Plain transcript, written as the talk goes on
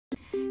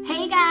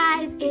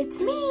guys, it's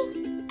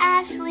me,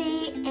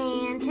 Ashley,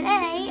 and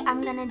today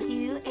I'm gonna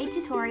do a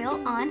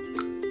tutorial on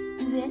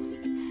this.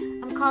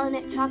 I'm calling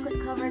it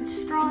chocolate covered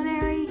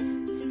strawberry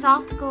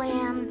soft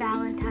glam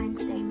Valentine's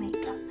Day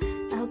makeup.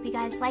 I hope you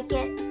guys like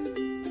it.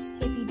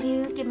 If you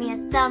do, give me a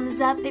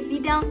thumbs up. If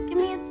you don't, give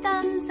me a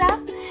thumbs up.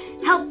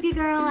 Help your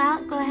girl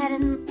out. Go ahead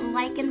and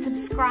like and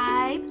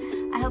subscribe.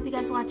 I hope you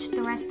guys watch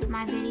the rest of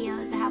my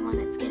videos. I have one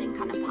that's getting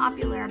kind of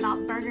popular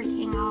about Burger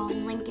King. I'll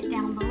link it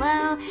down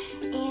below.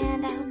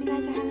 And I hope you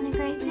guys are having a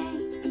great day.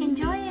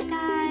 Enjoy it,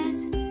 guys.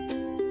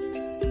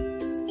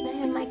 I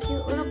have my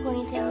cute little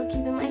ponytail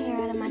keeping my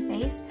hair out of my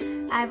face.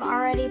 I've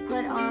already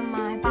put on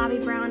my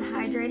Bobbi Brown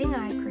Hydrating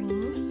Eye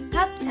Cream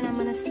cup, and I'm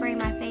going to spray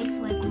my face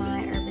with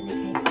my Urban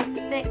Decay Quick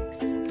Fix.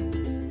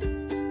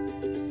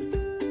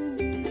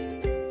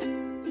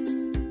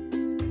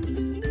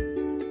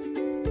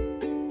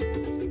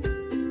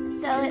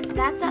 So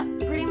that's up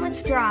pretty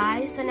much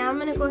dry. So now I'm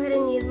going to go ahead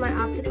and use my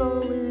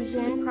Optical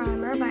Illusion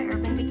Primer by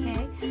Urban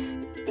Decay.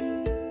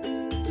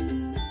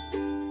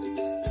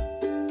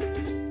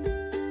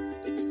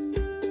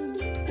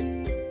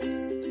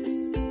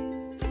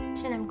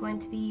 And I'm going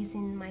to be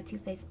using my Too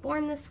Faced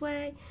Born This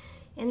Way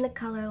in the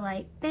color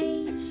light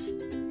beige.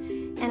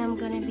 And I'm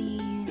going to be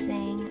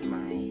using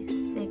my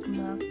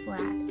Sigma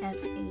Flat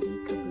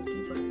F80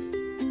 Kabuki brush.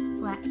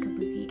 Flat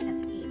Kabuki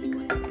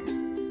F80 color.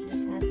 I'm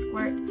just going to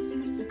squirt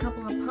a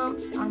couple of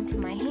pumps onto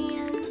my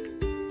hand.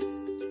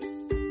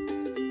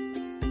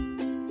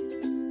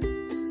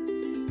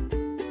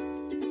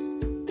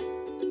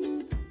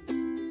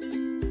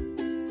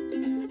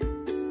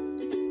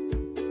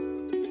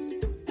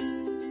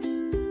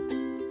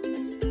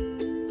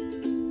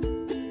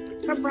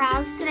 For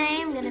brows today,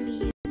 I'm going to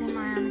be using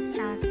my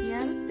Anastasia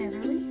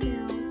Beverly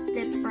Hills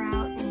Dip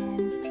Brow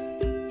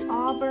in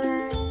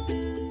Auburn.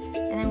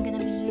 And I'm going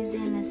to be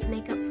using this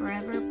Makeup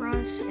Forever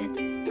brush. It's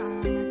a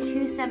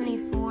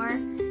 274.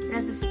 It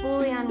has a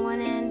spoolie on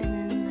one end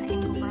and then the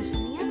angle brush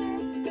on the other.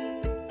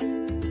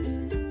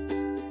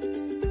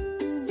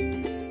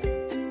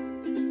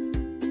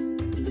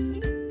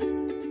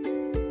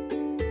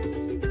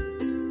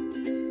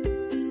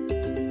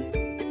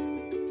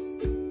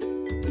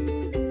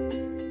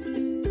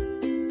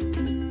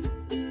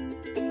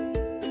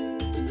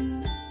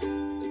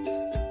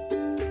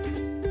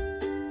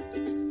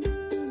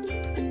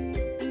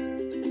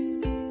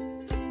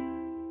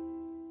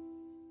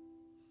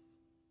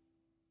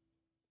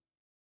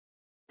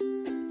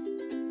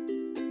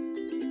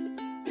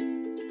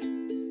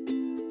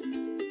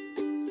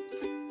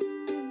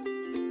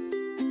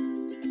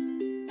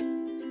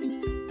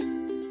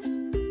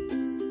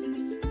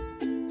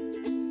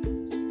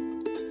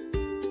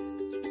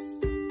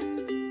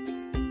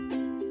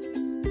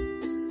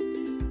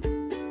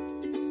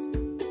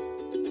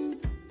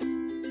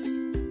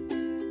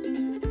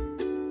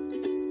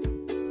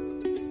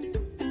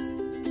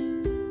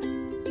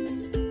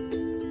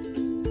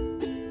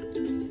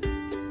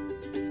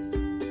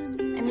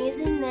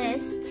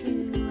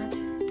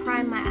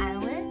 Prime my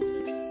eyelids.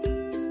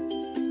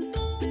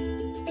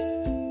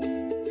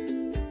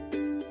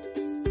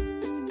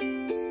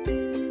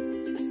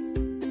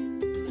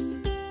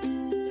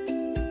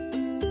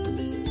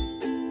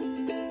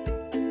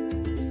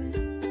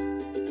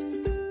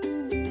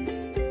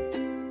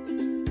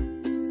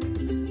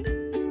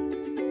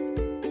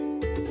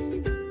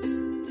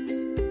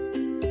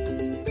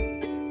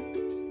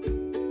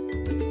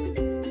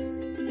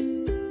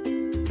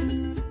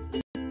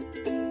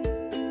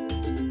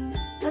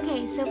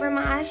 So for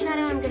my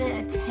eyeshadow, I'm going to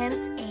attempt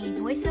a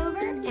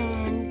voiceover,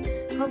 and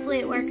hopefully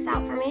it works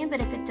out for me, but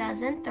if it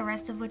doesn't, the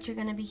rest of what you're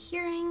going to be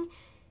hearing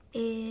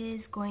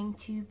is going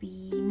to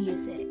be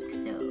music.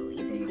 So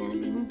either you're going to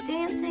be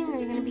dancing or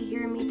you're going to be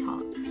hearing me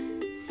talk.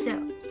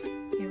 So,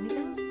 here we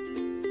go.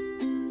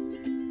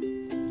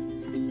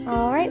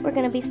 Alright, we're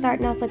going to be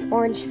starting off with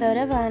Orange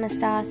Soda by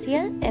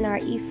Anastasia and our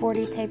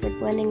E40 Tapered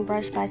Blending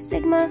Brush by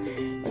Sigma.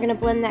 We're going to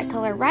blend that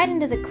color right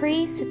into the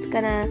crease. It's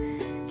going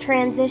to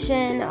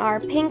transition our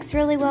pinks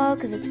really well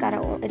because it's an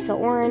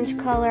orange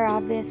color,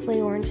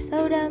 obviously orange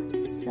soda.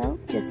 So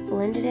just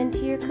blend it into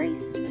your crease.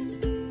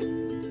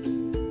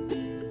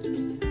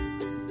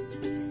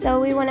 So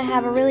we want to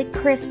have a really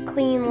crisp,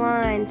 clean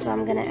line. So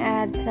I'm going to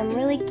add some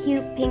really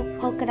cute pink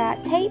polka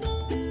dot tape.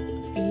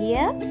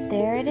 Yep,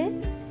 there it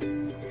is.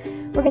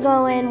 We're going to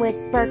go in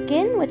with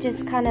Birkin, which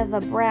is kind of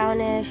a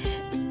brownish,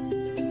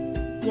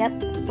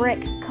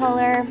 brick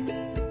color.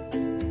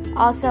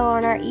 Also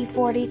on our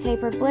E40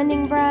 Tapered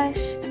Blending Brush.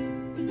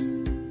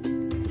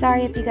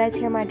 Sorry if you guys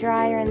hear my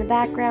dryer in the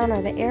background or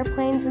the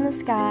airplanes in the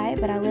sky,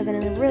 but I live in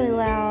a really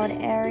loud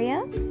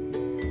area.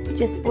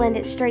 Just blend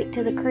it straight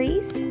to the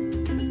crease.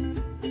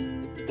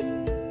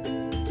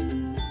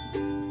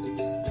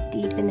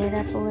 Deepen it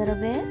up a little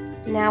bit.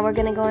 Now we're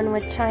going to go in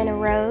with China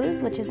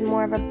Rose, which is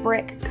more of a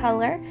brick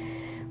color.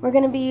 We're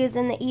going to be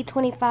using the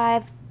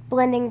E25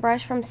 blending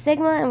brush from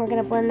Sigma, and we're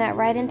going to blend that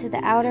right into the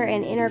outer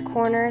and inner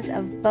corners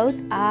of both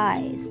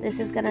eyes. This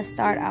is going to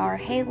start our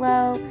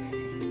halo.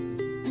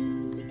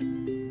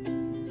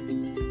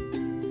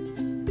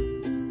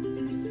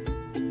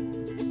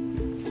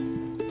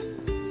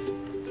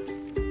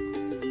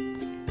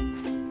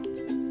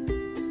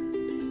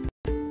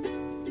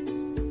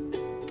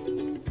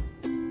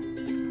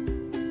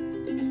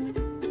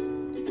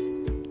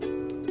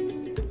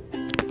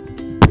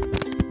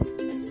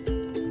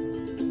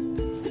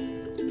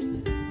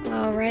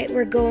 Alright,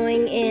 we're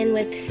going in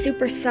with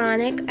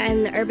Supersonic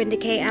and the Urban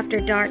Decay After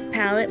Dark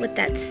palette with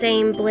that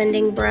same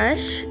blending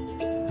brush.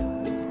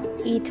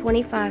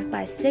 E25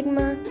 by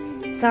Sigma.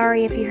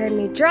 Sorry if you heard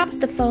me drop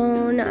the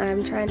phone.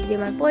 I'm trying to do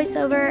my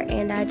voiceover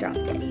and I dropped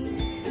it.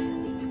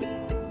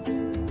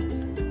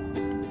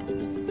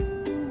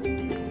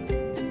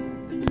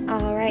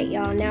 Alright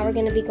y'all, now we're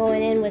going to be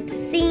going in with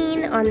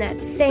Scene on that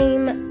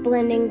same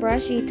blending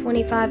brush,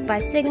 E25 by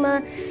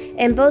Sigma.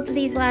 And both of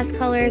these last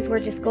colors,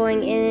 we're just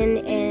going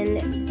in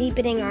and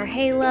deepening our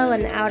halo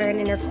and the outer and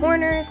inner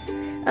corners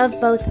of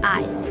both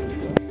eyes.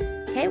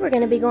 Okay, we're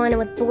going to be going in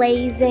with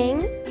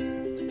Blazing,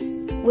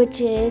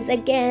 which is,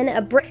 again,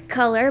 a brick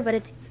color, but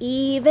it's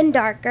even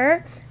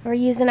darker. We're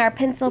using our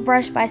pencil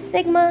brush by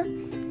Sigma.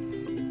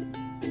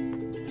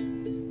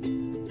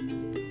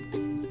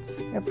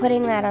 We're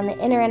putting that on the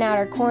inner and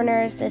outer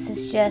corners. This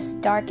is just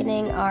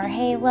darkening our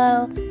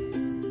halo.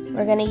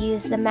 We're going to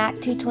use the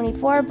MAC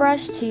 224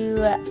 brush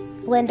to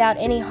blend out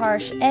any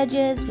harsh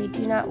edges. We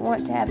do not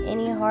want to have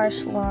any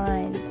harsh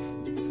lines.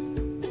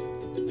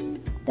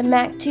 The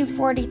MAC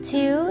 242,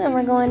 and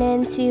we're going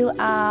into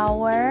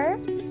our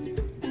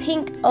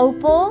Pink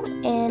Opal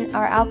in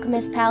our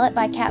Alchemist palette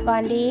by Kat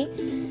Von D.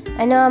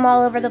 I know I'm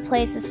all over the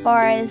place as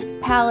far as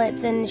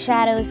palettes and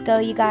shadows go.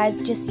 You guys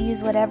just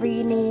use whatever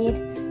you need.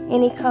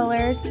 Any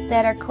colors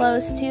that are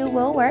close to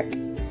will work.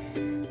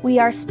 We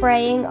are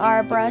spraying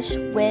our brush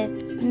with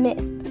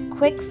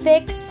Quick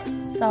Fix,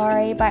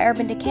 by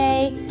Urban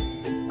Decay.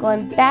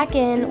 Going back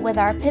in with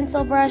our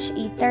pencil brush,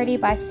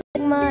 E30 by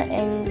Sigma,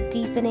 and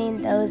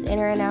deepening those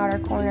inner and outer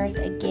corners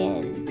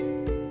again.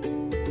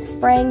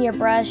 Spraying your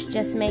brush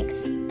just makes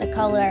the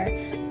color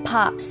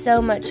pop so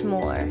much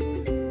more.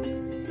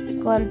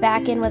 Going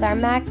back in with our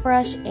MAC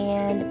brush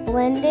and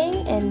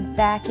blending, and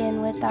back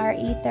in with our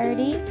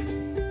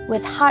E30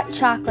 with Hot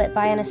Chocolate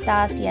by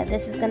Anastasia.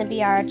 This is going to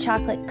be our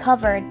chocolate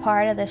covered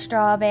part of the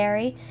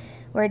strawberry.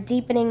 We're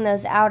deepening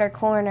those outer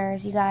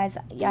corners, you guys.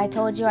 I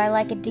told you I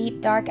like a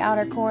deep, dark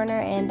outer corner,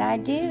 and I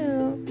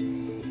do.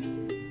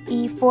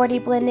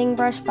 E40 blending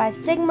brush by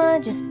Sigma,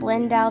 just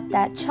blend out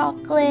that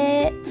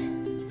chocolate.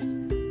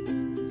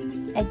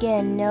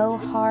 Again, no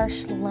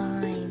harsh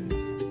lines.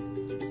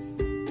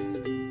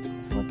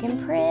 It's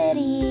looking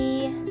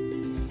pretty.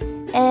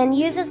 And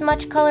use as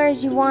much color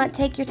as you want.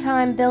 Take your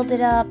time, build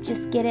it up,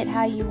 just get it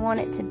how you want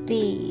it to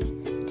be.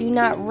 Do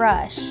not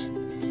rush.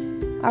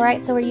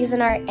 Alright, so we're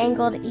using our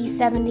angled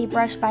E70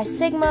 brush by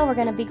Sigma. We're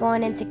going to be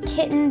going into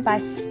Kitten by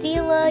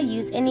Stila.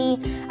 Use any,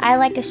 I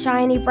like a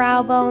shiny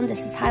brow bone.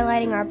 This is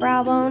highlighting our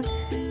brow bone.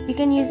 You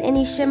can use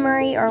any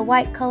shimmery or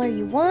white color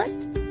you want.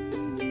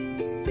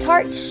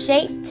 Tarte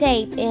Shape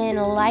Tape in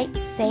Light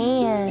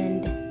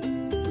Sand.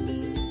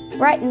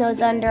 Brighten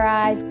those under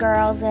eyes,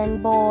 girls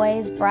and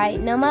boys.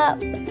 Brighten them up.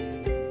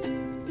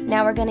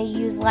 Now we're going to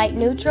use Light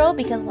Neutral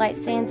because Light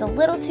Sand's a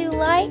little too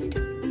light.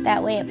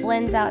 That way it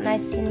blends out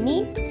nice and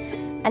neat.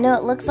 I know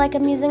it looks like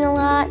I'm using a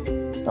lot,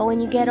 but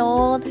when you get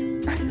old,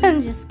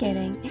 I'm just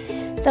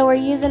kidding. So we're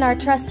using our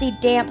trusty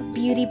damp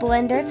beauty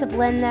blender to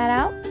blend that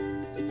out.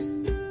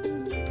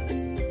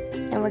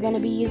 And we're going to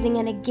be using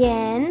it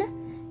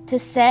again to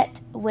set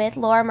with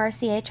Laura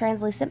Mercier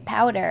translucent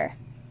powder.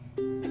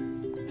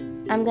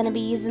 I'm going to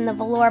be using the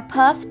Velour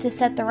Puff to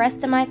set the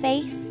rest of my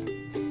face.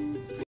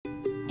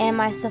 And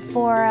my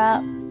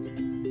Sephora,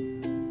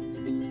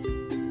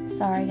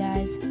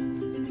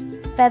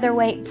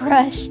 featherweight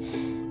brush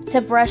to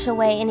brush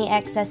away any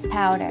excess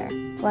powder.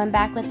 Going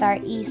back with our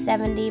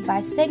E70 by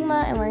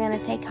Sigma, and we're going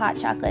to take Hot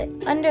Chocolate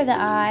under the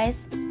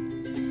eyes.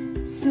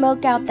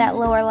 Smoke out that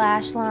lower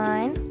lash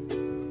line.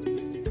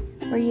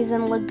 We're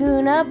using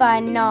Laguna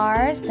by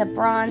NARS to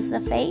bronze the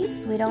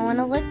face. We don't want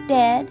to look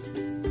dead.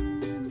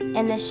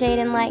 And the Shade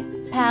and Light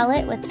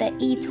palette with the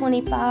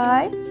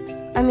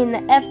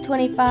the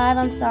F25,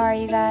 I'm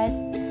sorry you guys.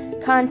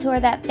 Contour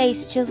that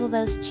face, chisel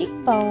those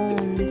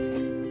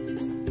cheekbones.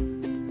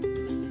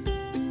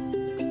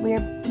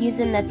 We're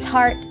using the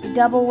Tarte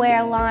Double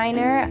Wear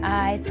Liner.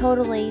 I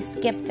totally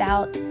skipped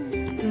out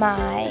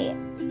my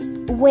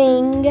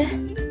wing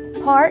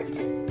part.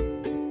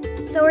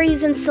 So we're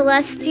using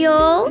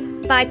Celestial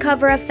by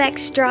Cover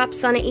FX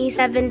drops on an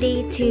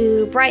E70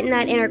 to brighten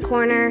that inner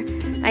corner.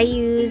 I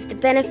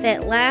used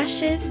Benefit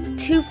Lashes,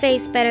 Too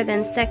Faced Better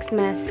Than Sex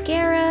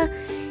Mascara.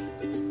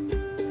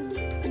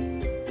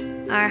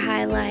 Our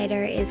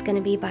highlighter is going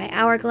to be by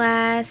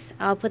Hourglass.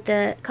 I'll put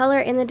the color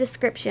in the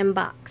description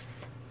box.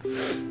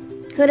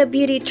 Huda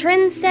Beauty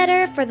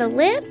Trendsetter for the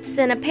lips,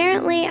 and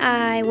apparently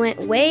I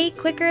went way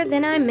quicker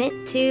than I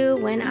meant to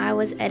when I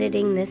was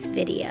editing this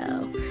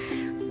video.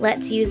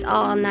 Let's use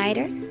All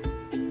Nighter.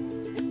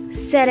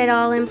 Set it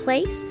all in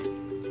place.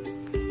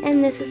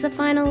 And this is the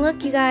final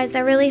look, you guys. I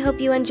really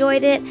hope you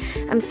enjoyed it.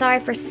 I'm sorry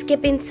for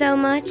skipping so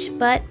much,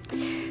 but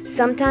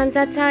sometimes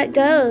that's how it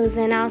goes.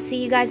 And I'll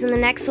see you guys in the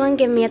next one.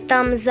 Give me a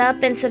thumbs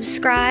up and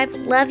subscribe.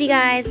 Love you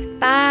guys.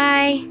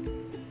 Bye.